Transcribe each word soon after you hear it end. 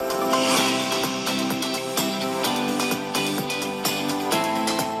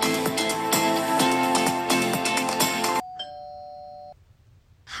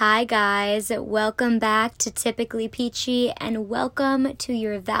Hi guys, welcome back to Typically Peachy and welcome to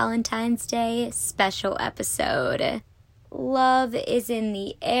your Valentine's Day special episode. Love is in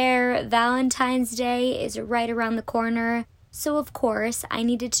the air, Valentine's Day is right around the corner, so of course I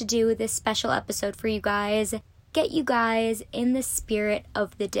needed to do this special episode for you guys, get you guys in the spirit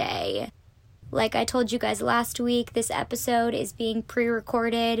of the day. Like I told you guys last week, this episode is being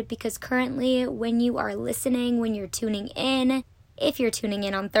pre-recorded because currently when you are listening, when you're tuning in, if you're tuning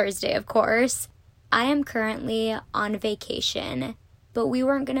in on Thursday, of course, I am currently on vacation, but we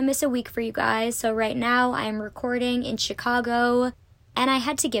weren't going to miss a week for you guys, so right now I am recording in Chicago, and I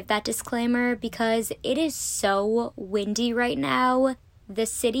had to give that disclaimer because it is so windy right now. The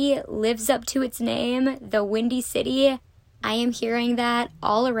city lives up to its name, the Windy City. I am hearing that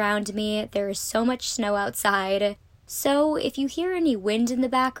all around me. There is so much snow outside, so if you hear any wind in the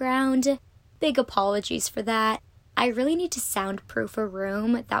background, big apologies for that. I really need to soundproof a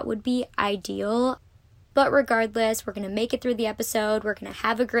room. That would be ideal. But regardless, we're going to make it through the episode. We're going to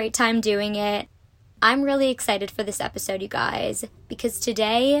have a great time doing it. I'm really excited for this episode, you guys, because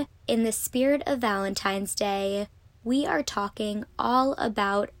today, in the spirit of Valentine's Day, we are talking all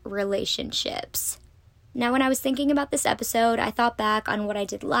about relationships. Now, when I was thinking about this episode, I thought back on what I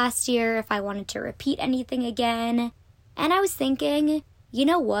did last year, if I wanted to repeat anything again. And I was thinking, you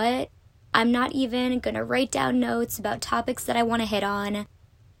know what? I'm not even going to write down notes about topics that I want to hit on.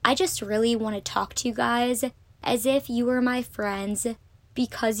 I just really want to talk to you guys as if you were my friends,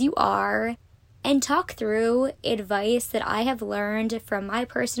 because you are, and talk through advice that I have learned from my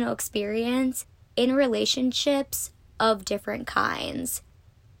personal experience in relationships of different kinds.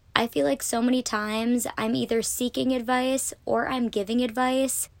 I feel like so many times I'm either seeking advice or I'm giving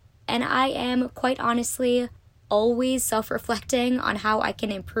advice, and I am, quite honestly, always self-reflecting on how I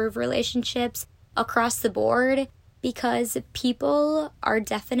can improve relationships across the board, because people are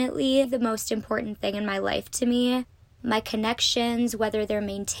definitely the most important thing in my life to me. My connections, whether they're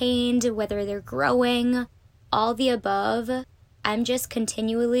maintained, whether they're growing, all the above, I'm just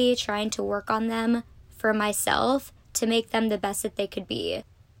continually trying to work on them for myself to make them the best that they could be.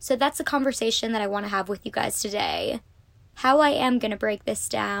 So that's a conversation that I want to have with you guys today. How I am going to break this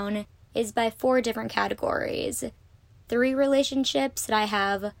down is by 4 different categories. 3 relationships that I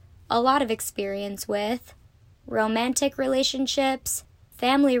have a lot of experience with, romantic relationships,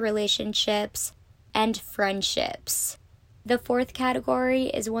 family relationships, and friendships. The 4th category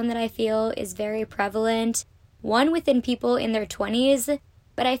is one that I feel is very prevalent, one within people in their 20s,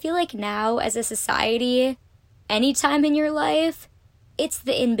 but I feel like now as a society, anytime in your life, it's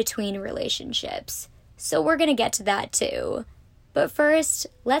the in-between relationships. So we're going to get to that too. But first,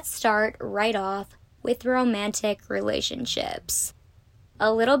 let's start right off with romantic relationships.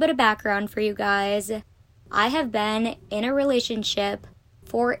 A little bit of background for you guys. I have been in a relationship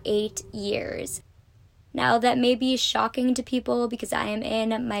for 8 years. Now, that may be shocking to people because I am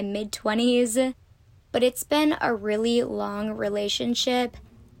in my mid-20s, but it's been a really long relationship,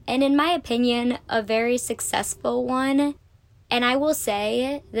 and in my opinion, a very successful one. And I will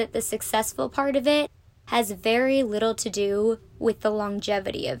say that the successful part of it has very little to do with the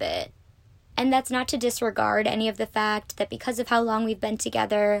longevity of it. And that's not to disregard any of the fact that because of how long we've been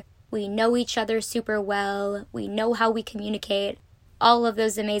together, we know each other super well, we know how we communicate, all of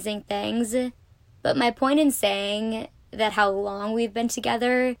those amazing things. But my point in saying that how long we've been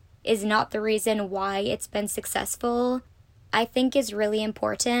together is not the reason why it's been successful, I think is really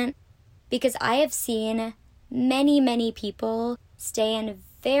important, because I have seen many people stay in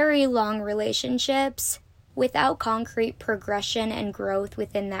very long relationships without concrete progression and growth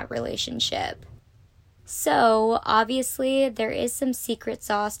within that relationship. So, obviously, there is some secret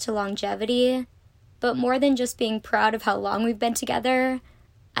sauce to longevity, but more than just being proud of how long we've been together,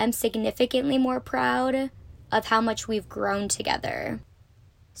 I'm significantly more proud of how much we've grown together.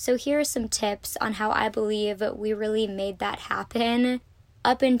 So here are some tips on how I believe we really made that happen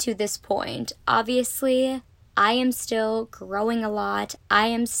up until this point. Obviously, I am still growing a lot. I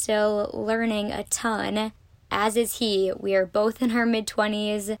am still learning a ton, as is he. We are both in our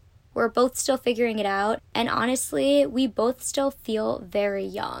mid-20s. We're both still figuring it out. And honestly, we both still feel very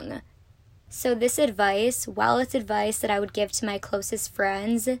young. So this advice, while it's advice that I would give to my closest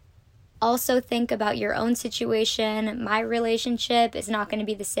friends, also think about your own situation. My relationship is not going to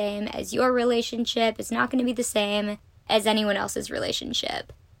be the same as your relationship. It's not going to be the same as anyone else's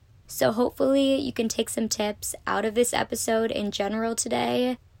relationship. So hopefully you can take some tips out of this episode in general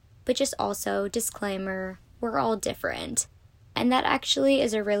today, but just also, disclaimer, we're all different. And that actually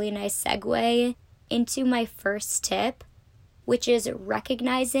is a really nice segue into my first tip, which is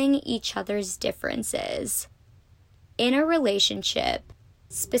recognizing each other's differences. In a relationship,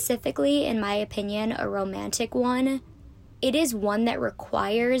 specifically, in my opinion, a romantic one, it is one that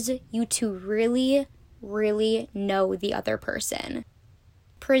requires you to really, really know the other person.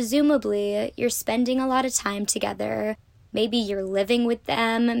 Presumably, you're spending a lot of time together. Maybe you're living with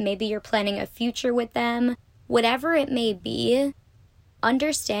them. Maybe you're planning a future with them. Whatever it may be,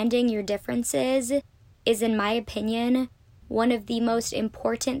 understanding your differences is, in my opinion, one of the most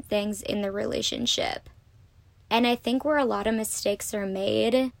important things in the relationship. And I think where a lot of mistakes are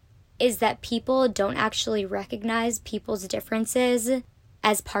made is that people don't actually recognize people's differences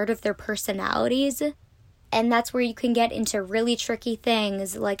as part of their personalities. And that's where you can get into really tricky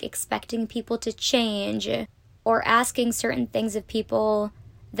things like expecting people to change or asking certain things of people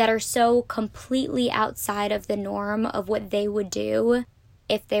that are so completely outside of the norm of what they would do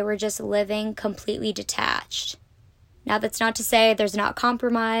if they were just living completely detached. Now, that's not to say there's not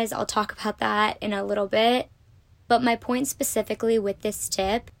compromise. I'll talk about that in a little bit. But my point specifically with this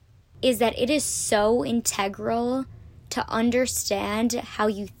tip is that it is so integral to understand how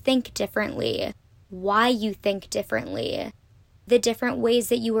you think differently, why you think differently, the different ways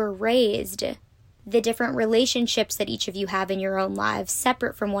that you were raised, the different relationships that each of you have in your own lives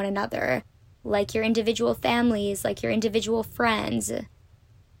separate from one another, like your individual families, like your individual friends.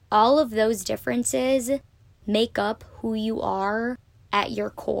 All of those differences make up who you are at your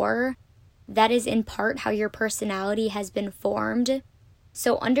core. That is in part how your personality has been formed.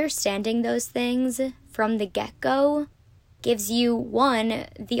 So understanding those things from the get-go gives you, one,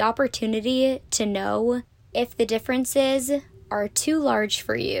 the opportunity to know if the differences are too large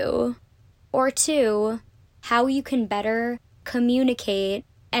for you, or two, how you can better communicate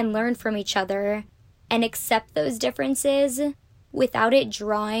and learn from each other and accept those differences without it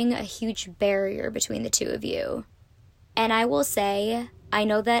drawing a huge barrier between the two of you. And I will say, I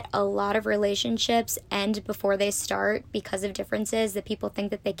know that a lot of relationships end before they start because of differences that people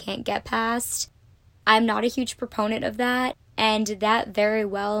think that they can't get past. I'm not a huge proponent of that, and that very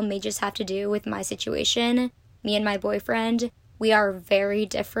well may just have to do with my situation. Me and my boyfriend, we are very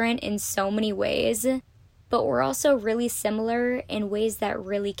different in so many ways, but we're also really similar in ways that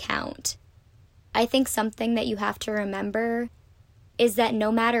really count. I think something that you have to remember is that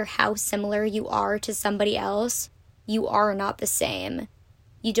no matter how similar you are to somebody else, you are not the same.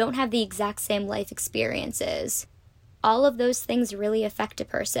 You don't have the exact same life experiences. All of those things really affect a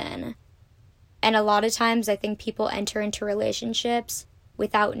person. And a lot of times I think people enter into relationships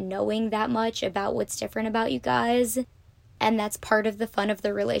without knowing that much about what's different about you guys. And that's part of the fun of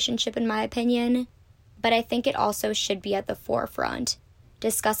the relationship, in my opinion. But I think it also should be at the forefront.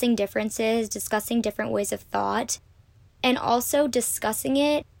 Discussing differences, discussing different ways of thought, and also discussing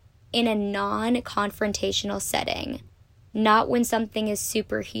it in a non-confrontational setting. Not when something is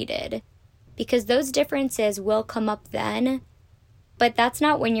super heated. Because those differences will come up then, but that's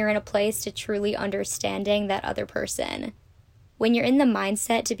not when you're in a place to truly understanding that other person. When you're in the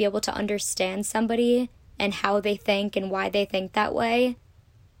mindset to be able to understand somebody and how they think and why they think that way,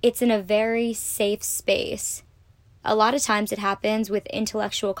 it's in a very safe space. A lot of times it happens with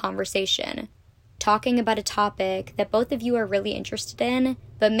intellectual conversation, talking about a topic that both of you are really interested in,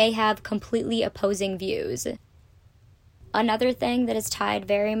 but may have completely opposing views. Another thing that is tied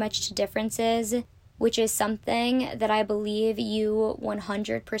very much to differences, which is something that I believe you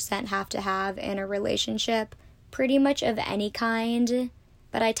 100% have to have in a relationship, pretty much of any kind,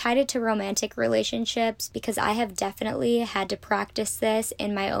 but I tied it to romantic relationships because I have definitely had to practice this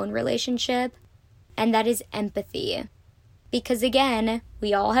in my own relationship, and that is empathy. Because again,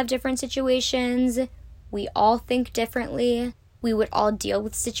 we all have different situations, we all think differently, we would all deal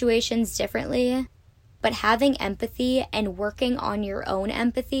with situations differently, but having empathy and working on your own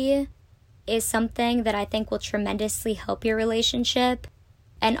empathy is something that I think will tremendously help your relationship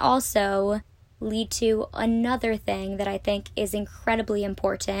and also lead to another thing that I think is incredibly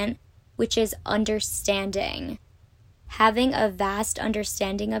important, which is understanding. Having a vast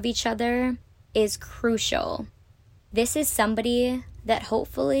understanding of each other is crucial. This is somebody that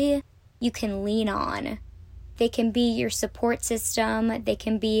hopefully you can lean on. They can be your support system, they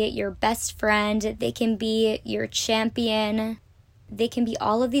can be your best friend, they can be your champion, they can be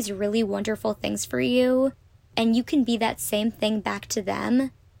all of these really wonderful things for you, and you can be that same thing back to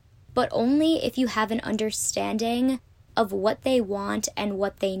them, but only if you have an understanding of what they want and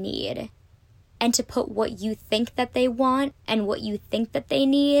what they need. And to put what you think that they want and what you think that they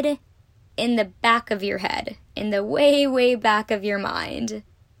need in the back of your head, in the way, way back of your mind.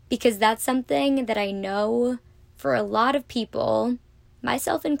 Because that's something that I know for a lot of people,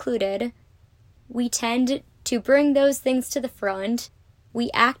 myself included, we tend to bring those things to the front.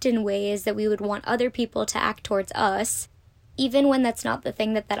 We act in ways that we would want other people to act towards us. even when that's not the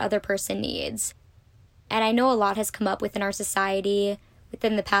thing that that other person needs. And I know a lot has come up within our society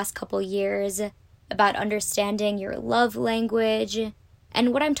within the past couple years about understanding your love language,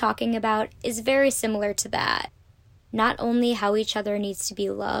 and what I'm talking about is very similar to that. Not only how each other needs to be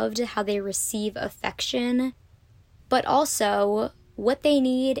loved, how they receive affection, but also what they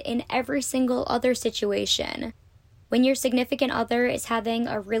need in every single other situation. When your significant other is having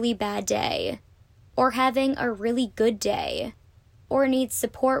a really bad day, or having a really good day, or needs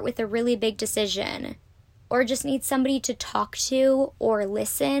support with a really big decision, or just needs somebody to talk to or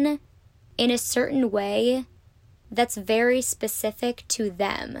listen in a certain way that's very specific to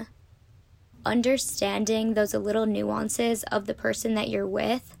them. Understanding those little nuances of the person that you're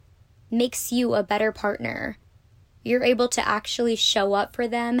with makes you a better partner. You're able to actually show up for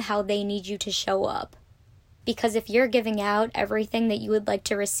them how they need you to show up. Because if you're giving out everything that you would like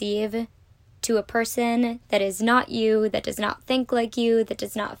to receive to a person that is not you, that does not think like you, that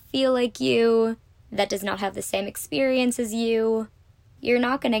does not feel like you, that does not have the same experience as you, you're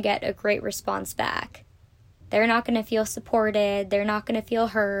not going to get a great response back. They're not going to feel supported, they're not going to feel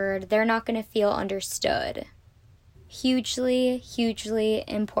heard, they're not going to feel understood. Hugely, hugely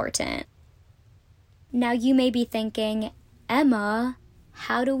important. Now you may be thinking, Emma,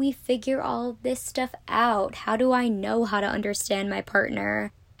 how do we figure all this stuff out? How do I know how to understand my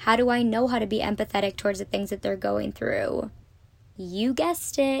partner? How do I know how to be empathetic towards the things that they're going through? You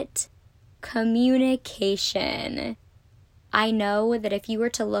guessed it, communication. I know that if you were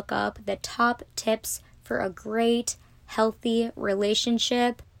to look up the top tips for a great, healthy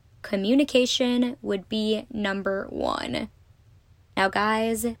relationship, communication would be number one. Now,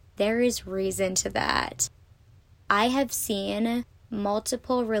 guys, there is reason to that. I have seen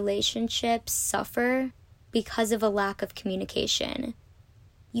multiple relationships suffer because of a lack of communication.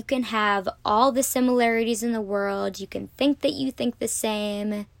 You can have all the similarities in the world, you can think that you think the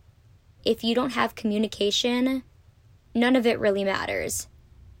same. If you don't have communication, none of it really matters.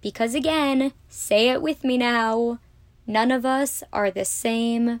 Because again, say it with me now, none of us are the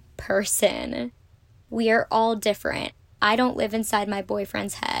same person. We are all different. I don't live inside my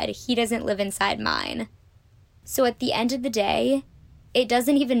boyfriend's head. He doesn't live inside mine. So at the end of the day, it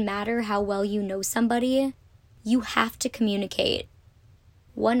doesn't even matter how well you know somebody. You have to communicate.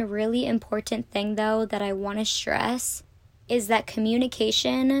 One really important thing, though, that I want to stress is that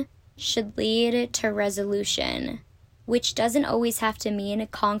communication should lead to resolution, which doesn't always have to mean a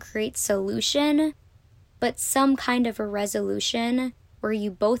concrete solution, but some kind of a resolution where you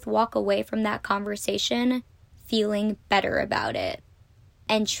both walk away from that conversation feeling better about it.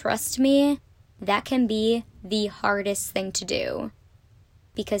 And trust me, that can be the hardest thing to do.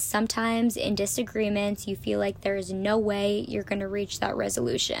 Because sometimes in disagreements, you feel like there's no way you're going to reach that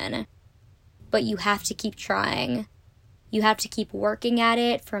resolution. But you have to keep trying. You have to keep working at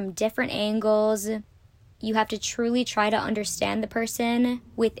it from different angles. You have to truly try to understand the person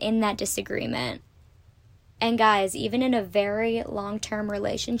within that disagreement. And guys, even in a very long-term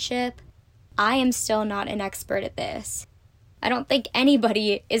relationship, I am still not an expert at this. I don't think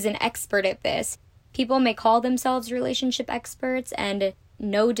anybody is an expert at this. People may call themselves relationship experts, and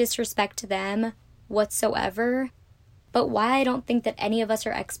no disrespect to them whatsoever. But why I don't think that any of us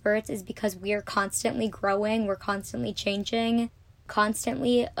are experts is because we are constantly growing, we're constantly changing,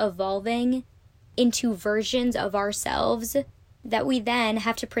 constantly evolving into versions of ourselves that we then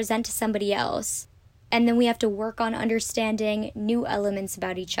have to present to somebody else. And then we have to work on understanding new elements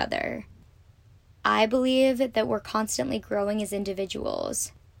about each other. I believe that we're constantly growing as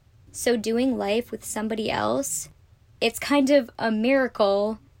individuals. So doing life with somebody else, it's kind of a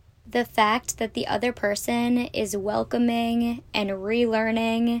miracle. The fact that the other person is welcoming and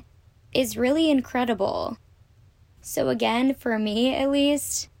relearning is really incredible. So again, for me at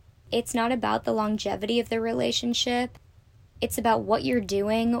least, it's not about the longevity of the relationship. It's about what you're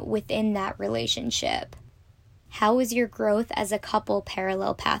doing within that relationship. How is your growth as a couple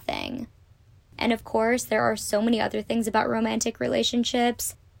parallel pathing? And of course, there are so many other things about romantic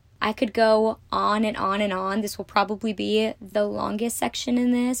relationships. I could go on and on and on. This will probably be the longest section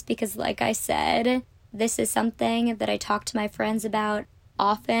in this because, like I said, this is something that I talk to my friends about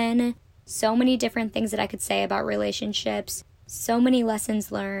often. So many different things that I could say about relationships. So many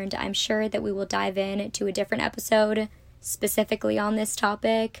lessons learned. I'm sure that we will dive into a different episode specifically on this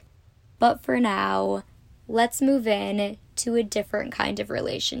topic. But for now, let's move in to a different kind of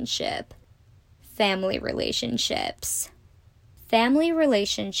relationship. Family relationships. Family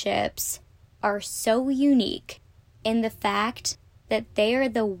relationships are so unique in the fact that they are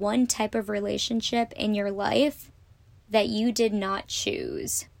the one type of relationship in your life that you did not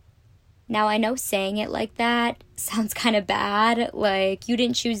choose. Now, I know saying it like that sounds kind of bad, like you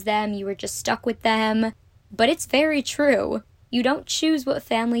didn't choose them, you were just stuck with them, but it's very true. You don't choose what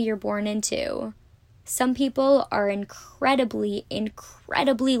family you're born into. Some people are incredibly,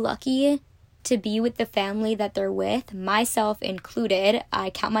 incredibly lucky to be with the family that they're with, myself included.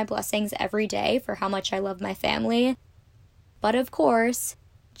 I count my blessings every day for how much I love my family. But of course,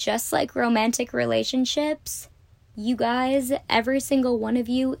 just like romantic relationships, you guys, every single one of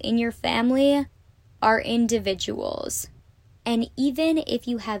you in your family are individuals. And even if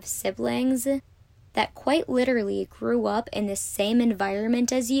you have siblings that quite literally grew up in the same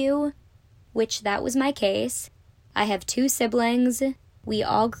environment as you, which that was my case. I have 2 siblings. We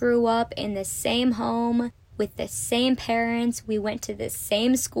all grew up in the same home with the same parents. We went to the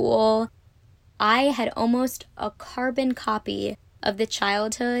same school. I had almost a carbon copy of the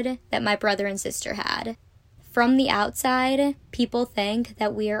childhood that my brother and sister had. From the outside, people think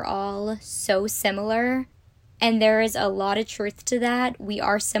that we are all so similar, and there is a lot of truth to that. We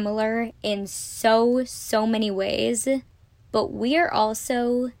are similar in so many ways, but we are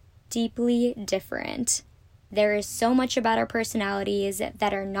also deeply different. There is so much about our personalities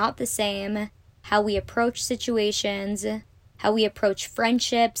that are not the same. How we approach situations, how we approach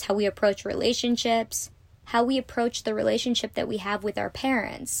friendships, how we approach relationships, how we approach the relationship that we have with our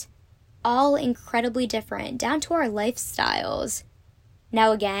parents. All incredibly different, down to our lifestyles.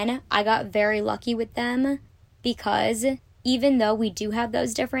 Now again, I got very lucky with them because even though we do have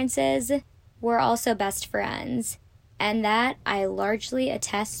those differences, we're also best friends. And that I largely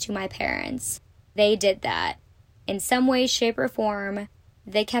attest to my parents. They did that. In some way, shape, or form,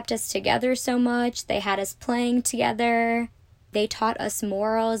 they kept us together so much. They had us playing together. They taught us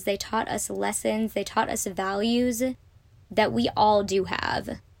morals. They taught us lessons. They taught us values that we all do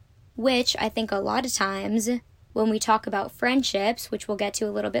have. Which I think a lot of times, when we talk about friendships, which we'll get to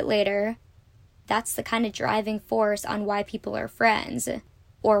a little bit later, that's the kind of driving force on why people are friends,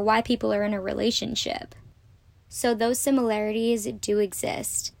 or why people are in a relationship. So those similarities do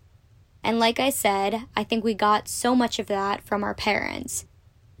exist. And like I said, I think we got so much of that from our parents,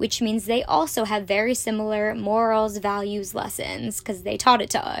 which means they also have very similar morals, values, lessons, because they taught it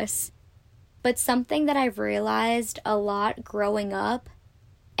to us. But something that I've realized a lot growing up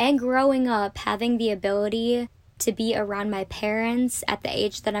having the ability to be around my parents at the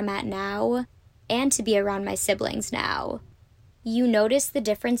age that I'm at now, and to be around my siblings now, you notice the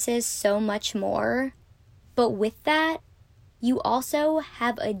differences so much more. But with that, you also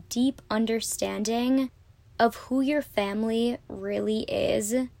have a deep understanding of who your family really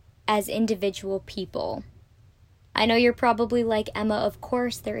is as individual people. I know you're probably like, Emma, of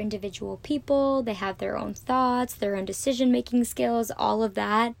course, they're individual people. They have their own thoughts, their own decision-making skills, all of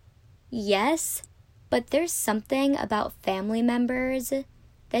that. Yes, but there's something about family members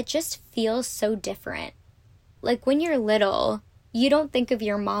that just feels so different. Like when you're little, you don't think of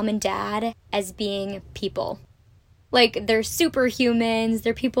your mom and dad as being people. Like, they're superhumans,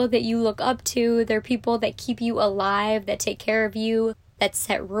 they're people that you look up to, they're people that keep you alive, that take care of you, that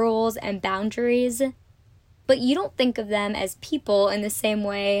set rules and boundaries. But you don't think of them as people in the same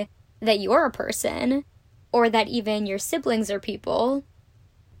way that you're a person, or that even your siblings are people.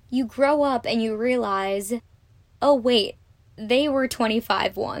 You grow up and you realize, oh wait, they were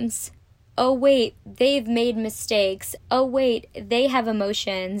 25 once. Oh wait, they've made mistakes. Oh wait, they have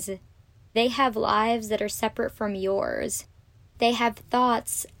emotions. They have lives that are separate from yours. They have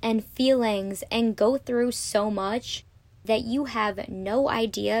thoughts and feelings and go through so much that you have no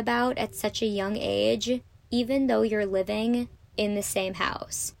idea about at such a young age, even though you're living in the same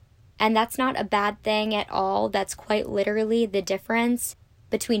house. And that's not a bad thing at all. That's quite literally the difference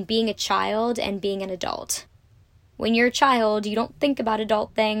between being a child and being an adult. When you're a child, you don't think about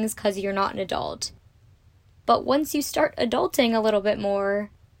adult things because you're not an adult. But once you start adulting a little bit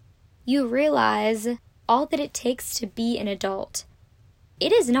more, you realize all that it takes to be an adult.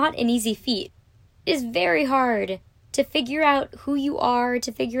 It is not an easy feat. It is very hard to figure out who you are,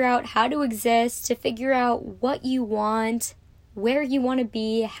 to figure out how to exist, to figure out what you want, where you want to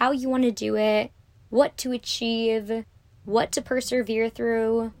be, how you want to do it, what to achieve, what to persevere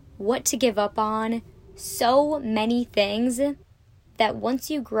through, what to give up on. So many things that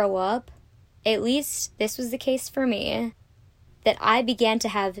once you grow up, at least this was the case for me, that I began to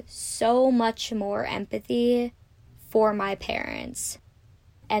have so much more empathy for my parents.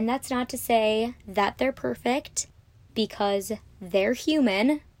 And that's not to say that they're perfect, because they're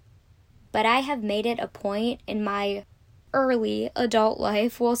human, but I have made it a point in my early adult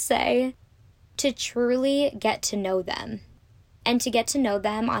life, we'll say, to truly get to know them. And to get to know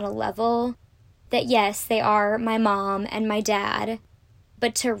them on a level that, yes, they are my mom and my dad,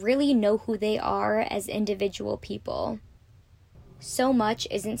 but to really know who they are as individual people. So much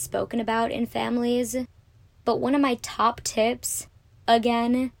isn't spoken about in families, but one of my top tips,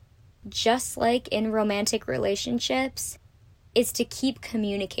 again, just like in romantic relationships, is to keep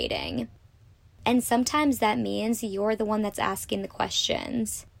communicating. And sometimes that means you're the one that's asking the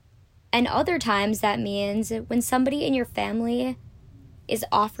questions. And other times that means when somebody in your family is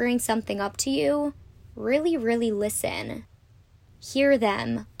offering something up to you, really, really listen. Hear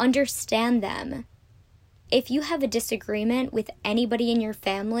them, understand them. If you have a disagreement with anybody in your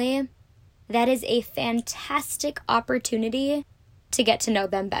family, that is a fantastic opportunity to get to know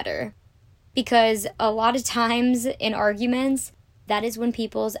them better. Because a lot of times in arguments, that is when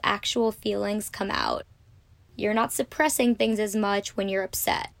people's actual feelings come out. You're not suppressing things as much when you're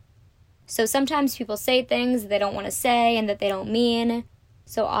upset. So sometimes people say things they don't want to say and that they don't mean.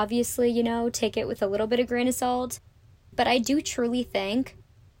 So obviously, take it with a little bit of grain of salt. But I do truly think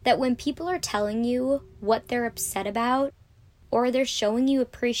that when people are telling you what they're upset about, or they're showing you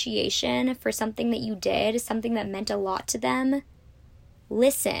appreciation for something that you did, something that meant a lot to them,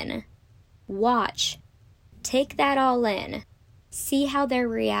 listen, watch, take that all in, see how they're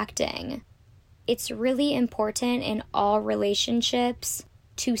reacting. It's really important in all relationships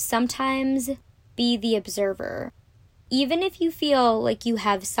to sometimes be the observer. Even if you feel like you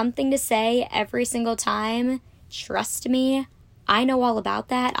have something to say every single time, trust me, I know all about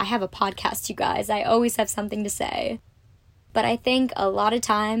that. I have a podcast, you guys. I always have something to say. But I think a lot of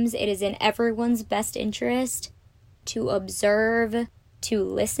times it is in everyone's best interest to observe, to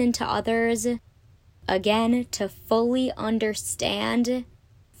listen to others, again, to fully understand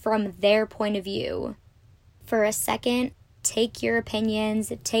from their point of view. For a second, take your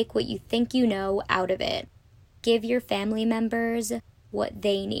opinions, take what you think you know out of it. Give your family members what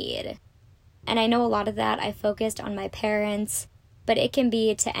they need. And I know a lot of that I focused on my parents, but it can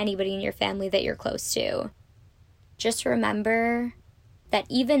be to anybody in your family that you're close to. Just remember that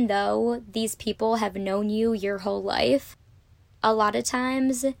even though these people have known you your whole life, a lot of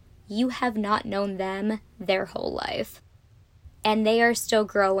times you have not known them their whole life. And they are still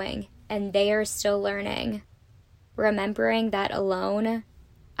growing, and they are still learning. Remembering that alone,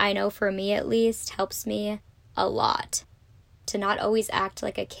 I know for me at least, helps me a lot. To not always act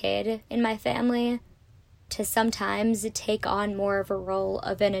like a kid in my family, to sometimes take on more of a role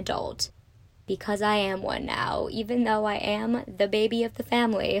of an adult. Because I am one now, even though I am the baby of the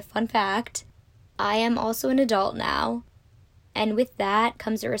family. Fun fact, I am also an adult now. And with that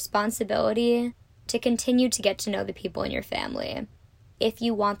comes a responsibility to continue to get to know the people in your family, if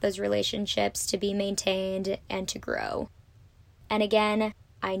you want those relationships to be maintained and to grow. And again,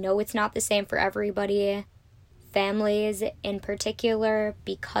 I know it's not the same for everybody. Families in particular,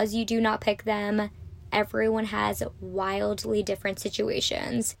 because you do not pick them, everyone has wildly different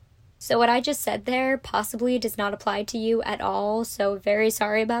situations. So what I just said there possibly does not apply to you at all, so very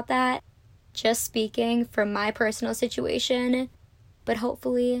sorry about that. Just speaking from my personal situation, but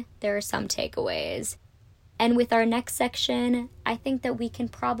hopefully there are some takeaways. And with our next section, I think that we can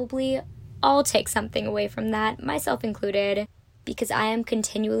probably all take something away from that, myself included, because I am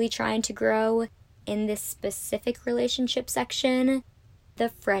continually trying to grow in this specific relationship section, the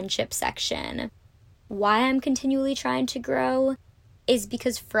friendship section. Why I'm continually trying to grow is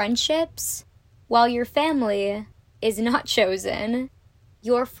because friendships, while your family is not chosen,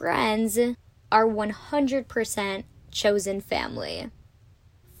 your friends are 100% chosen family.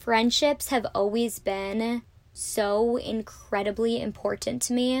 Friendships have always been so incredibly important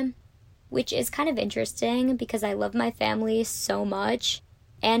to me, which is kind of interesting because I love my family so much,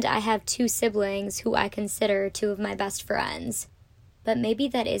 and I have 2 siblings who I consider 2 of my best friends. But maybe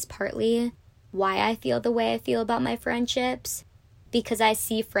that is partly why I feel the way I feel about my friendships, because I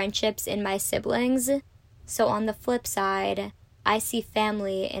see friendships in my siblings. So on the flip side, I see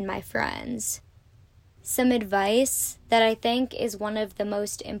family in my friends. Some advice that I think is one of the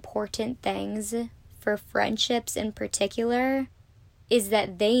most important things for friendships in particular is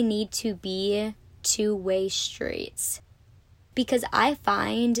that they need to be 2-way streets. Because I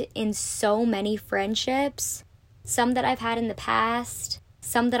find in so many friendships, some that I've had in the past,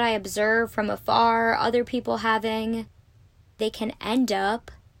 some that I observe from afar, other people having, they can end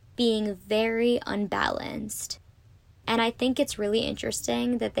up being very unbalanced. And I think it's really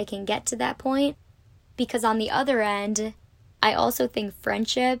interesting that they can get to that point, because on the other end, I also think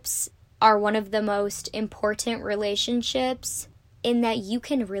friendships are one of the most important relationships in that you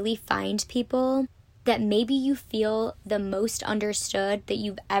can really find people that maybe you feel the most understood that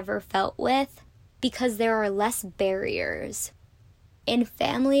you've ever felt with, because there are less barriers. In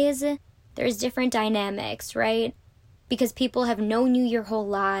families, there's different dynamics, right? because people have known you your whole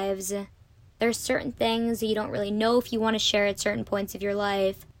lives. There's certain things that you don't really know if you want to share at certain points of your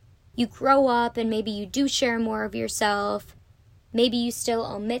life. You grow up and maybe you do share more of yourself. Maybe you still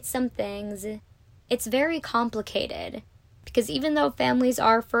omit some things. It's very complicated because even though families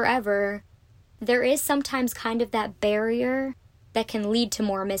are forever, there is sometimes kind of that barrier that can lead to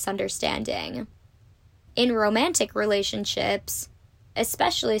more misunderstanding. In romantic relationships,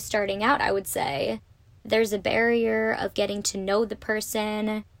 especially starting out, I would say, there's a barrier of getting to know the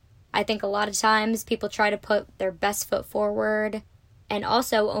person. I think a lot of times people try to put their best foot forward and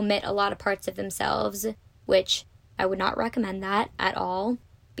also omit a lot of parts of themselves, which I would not recommend that at all.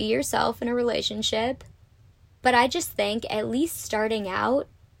 Be yourself in a relationship. But I just think, at least starting out,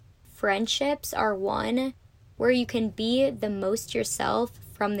 friendships are one where you can be the most yourself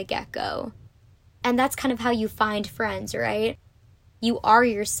from the get-go. And that's kind of how you find friends, right? You are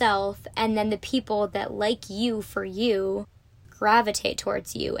yourself, and then the people that like you for you gravitate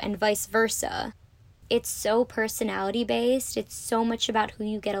towards you, and vice versa. It's so personality-based. It's so much about who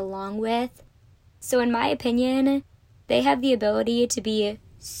you get along with. So in my opinion, they have the ability to be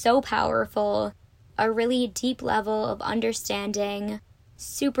so powerful, a really deep level of understanding,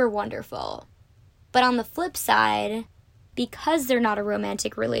 super wonderful. But on the flip side, because they're not a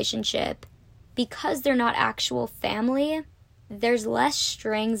romantic relationship, because they're not actual family, there's less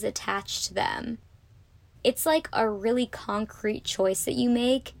strings attached to them. It's like a really concrete choice that you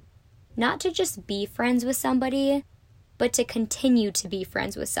make, not to just be friends with somebody, but to continue to be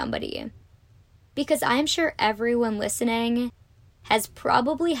friends with somebody. Because I'm sure everyone listening has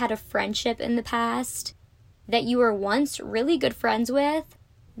probably had a friendship in the past that you were once really good friends with,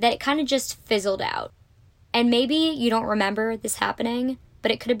 that it kind of just fizzled out. And maybe you don't remember this happening,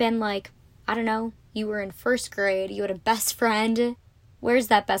 but it could have been like, I don't know, you were in first grade, you had a best friend. Where's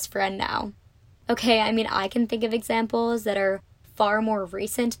that best friend now? Okay, I mean, I can think of examples that are far more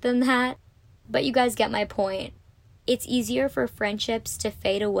recent than that, but you guys get my point. It's easier for friendships to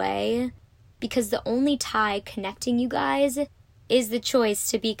fade away because the only tie connecting you guys is the choice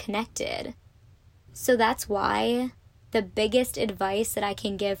to be connected. So that's why the biggest advice that I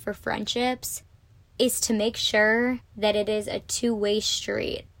can give for friendships is to make sure that it is a two-way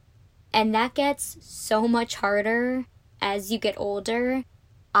street. And that gets so much harder as you get older,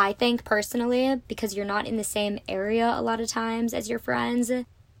 I think personally, because you're not in the same area a lot of times as your friends.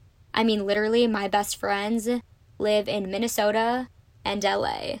 I mean, literally, my best friends live in Minnesota and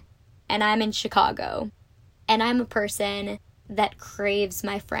LA, and I'm in Chicago. And I'm a person that craves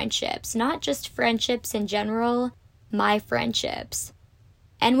my friendships, not just friendships in general, my friendships.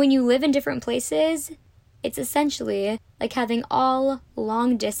 And when you live in different places, it's essentially like having all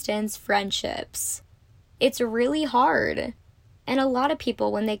long-distance friendships. It's really hard. And a lot of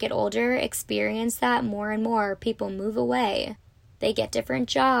people, when they get older, experience that more and more. People move away. They get different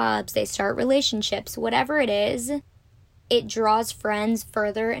jobs. They start relationships. Whatever it is, it draws friends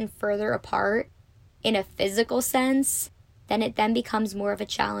further and further apart in a physical sense. Then it then becomes more of a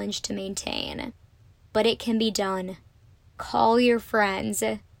challenge to maintain. But it can be done. Call your friends.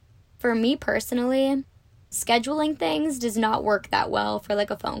 For me personally, scheduling things does not work that well for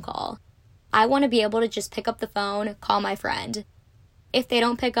like a phone call. I want to be able to just pick up the phone, call my friend. If they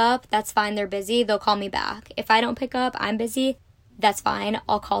don't pick up, that's fine, they're busy, they'll call me back. If I don't pick up, I'm busy, that's fine,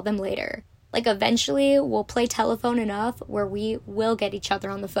 I'll call them later. Like eventually, we'll play telephone enough where we will get each other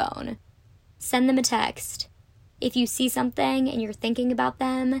on the phone. Send them a text. If you see something and you're thinking about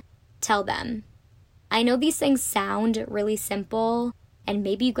them, tell them. I know these things sound really simple, and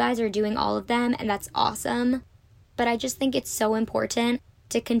maybe you guys are doing all of them, and that's awesome, but I just think it's so important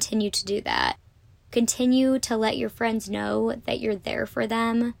to continue to do that. Continue to let your friends know that you're there for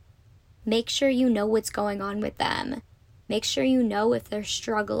them. Make sure you know what's going on with them. Make sure you know if they're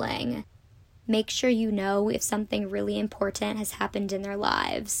struggling. Make sure you know if something really important has happened in their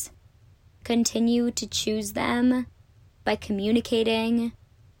lives. Continue to choose them by communicating,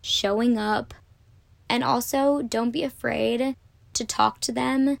 showing up, and also don't be afraid to talk to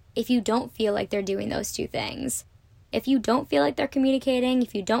them if you don't feel like they're doing those two things. If you don't feel like they're communicating,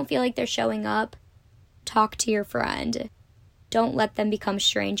 if you don't feel like they're showing up, talk to your friend. Don't let them become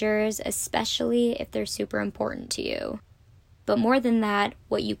strangers, especially if they're super important to you. But more than that,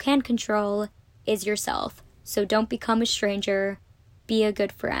 what you can control is yourself. So don't become a stranger. Be a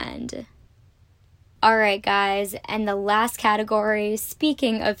good friend. Alright guys, and the last category,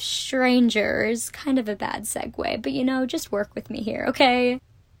 speaking of strangers, kind of a bad segue, but just work with me here, okay?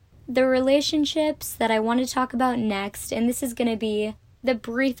 The relationships that I want to talk about next, and this is going to be the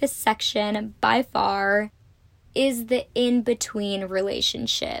briefest section by far, is the in-between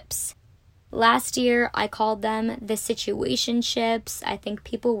relationships. Last year, I called them the situationships. I think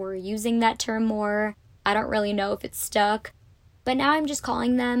people were using that term more. I don't really know if it's stuck. But now I'm just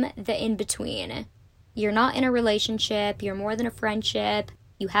calling them the in-between. You're not in a relationship. You're more than a friendship.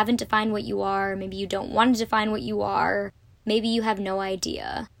 You haven't defined what you are. Maybe you don't want to define what you are. Maybe you have no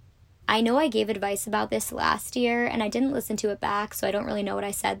idea. I know I gave advice about this last year, and I didn't listen to it back, so I don't really know what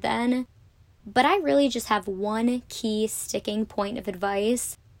I said then. But I really just have one key sticking point of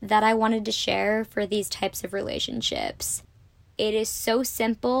advice that I wanted to share for these types of relationships. It is so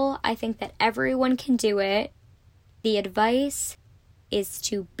simple. I think that everyone can do it. The advice is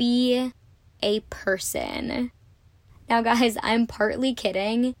to be a person. Now, guys, I'm partly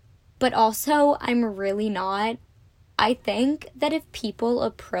kidding, but also I'm really not. I think that if people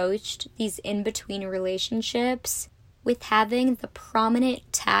approached these in-between relationships with having the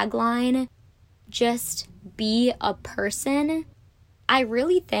prominent tagline, just be a person, I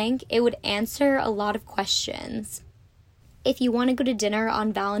really think it would answer a lot of questions. If you want to go to dinner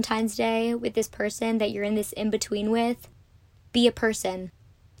on Valentine's Day with this person that you're in this in-between with, be a person.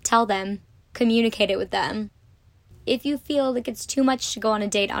 Tell them. Communicate it with them. If you feel like it's too much to go on a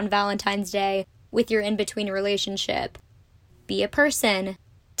date on Valentine's Day with your in-between relationship, be a person.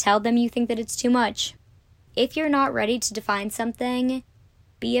 Tell them you think that it's too much. If you're not ready to define something,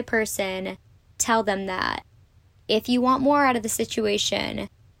 be a person. Tell them that. If you want more out of the situation,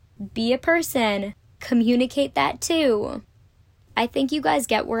 be a person. Communicate that too. I think you guys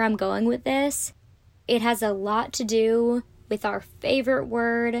get where I'm going with this. It has a lot to do with our favorite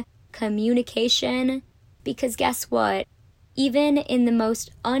word, communication, because guess what? Even in the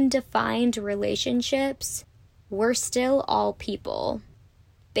most undefined relationships, we're still all people.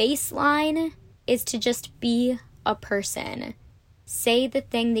 Baseline is to just be a person. Say the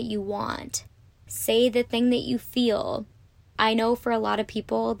thing that you want. Say the thing that you feel. I know for a lot of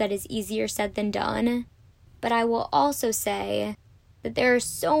people that is easier said than done, but I will also say that there are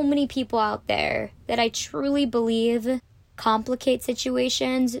so many people out there that I truly believe complicate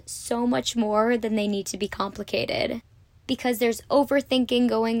situations so much more than they need to be complicated. Because there's overthinking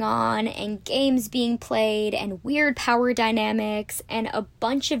going on and games being played and weird power dynamics and a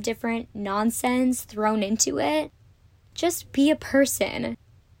bunch of different nonsense thrown into it. Just be a person.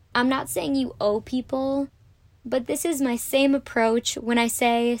 I'm not saying you owe people, but this is my same approach when I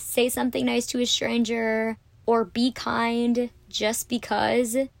say something nice to a stranger or be kind just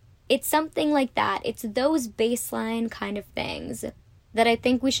because. It's something like that. It's those baseline kind of things that I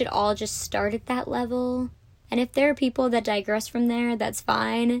think we should all just start at that level. And if there are people that digress from there, that's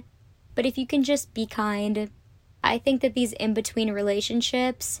fine. But if you can just be kind, I think that these in-between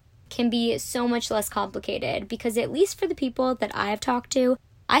relationships can be so much less complicated because at least for the people that I have talked to,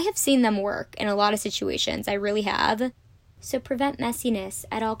 I have seen them work in a lot of situations. I really have. So prevent messiness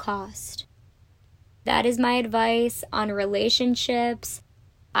at all cost. That is my advice on relationships.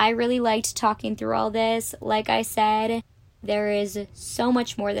 I really liked talking through all this. Like I said, there is so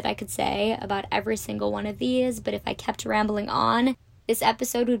much more that I could say about every single one of these, but if I kept rambling on, this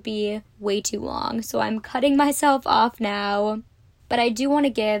episode would be way too long. So I'm cutting myself off now. But I do want to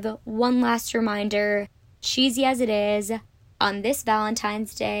give one last reminder, cheesy as it is, on this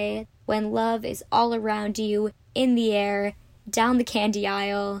Valentine's Day, when love is all around you, in the air, down the candy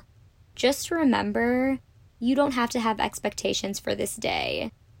aisle, just remember, you don't have to have expectations for this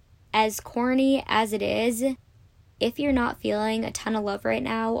day. As corny as it is, if you're not feeling a ton of love right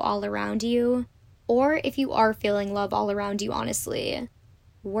now all around you, or if you are feeling love all around you, honestly,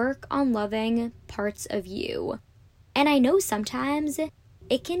 work on loving parts of you. And I know sometimes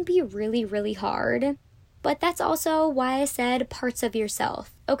it can be really, really hard, but that's also why I said parts of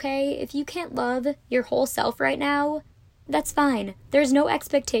yourself, okay? If you can't love your whole self right now, that's fine. There's no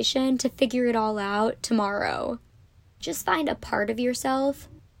expectation to figure it all out tomorrow. Just find a part of yourself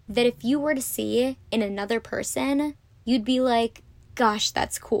that if you were to see in another person, you'd be like, gosh,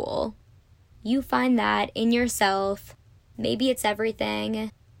 that's cool. You find that in yourself. Maybe it's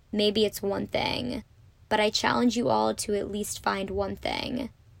everything. Maybe it's one thing. But I challenge you all to at least find one thing.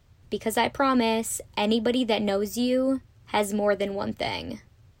 Because I promise, anybody that knows you has more than one thing.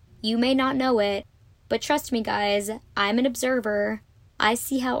 You may not know it, but trust me, guys, I'm an observer. I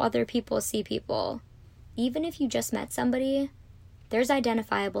see how other people see people. Even if you just met somebody, there's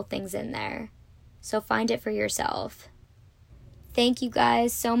identifiable things in there. So find it for yourself. Thank you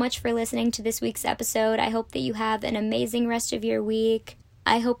guys so much for listening to this week's episode. I hope that you have an amazing rest of your week.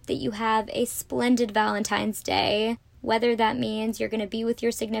 I hope that you have a splendid Valentine's Day. Whether that means you're going to be with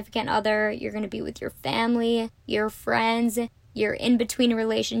your significant other, you're going to be with your family, your friends, your in-between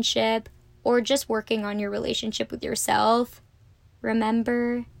relationship, or just working on your relationship with yourself.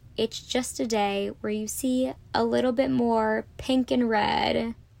 Remember, It's just a day where you see a little bit more pink and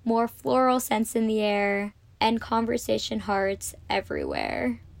red, more floral scents in the air, and conversation hearts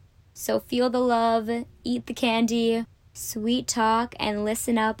everywhere. So feel the love, eat the candy, sweet talk, and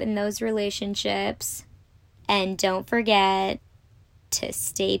listen up in those relationships. And don't forget to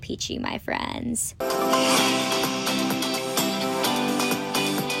stay peachy, my friends.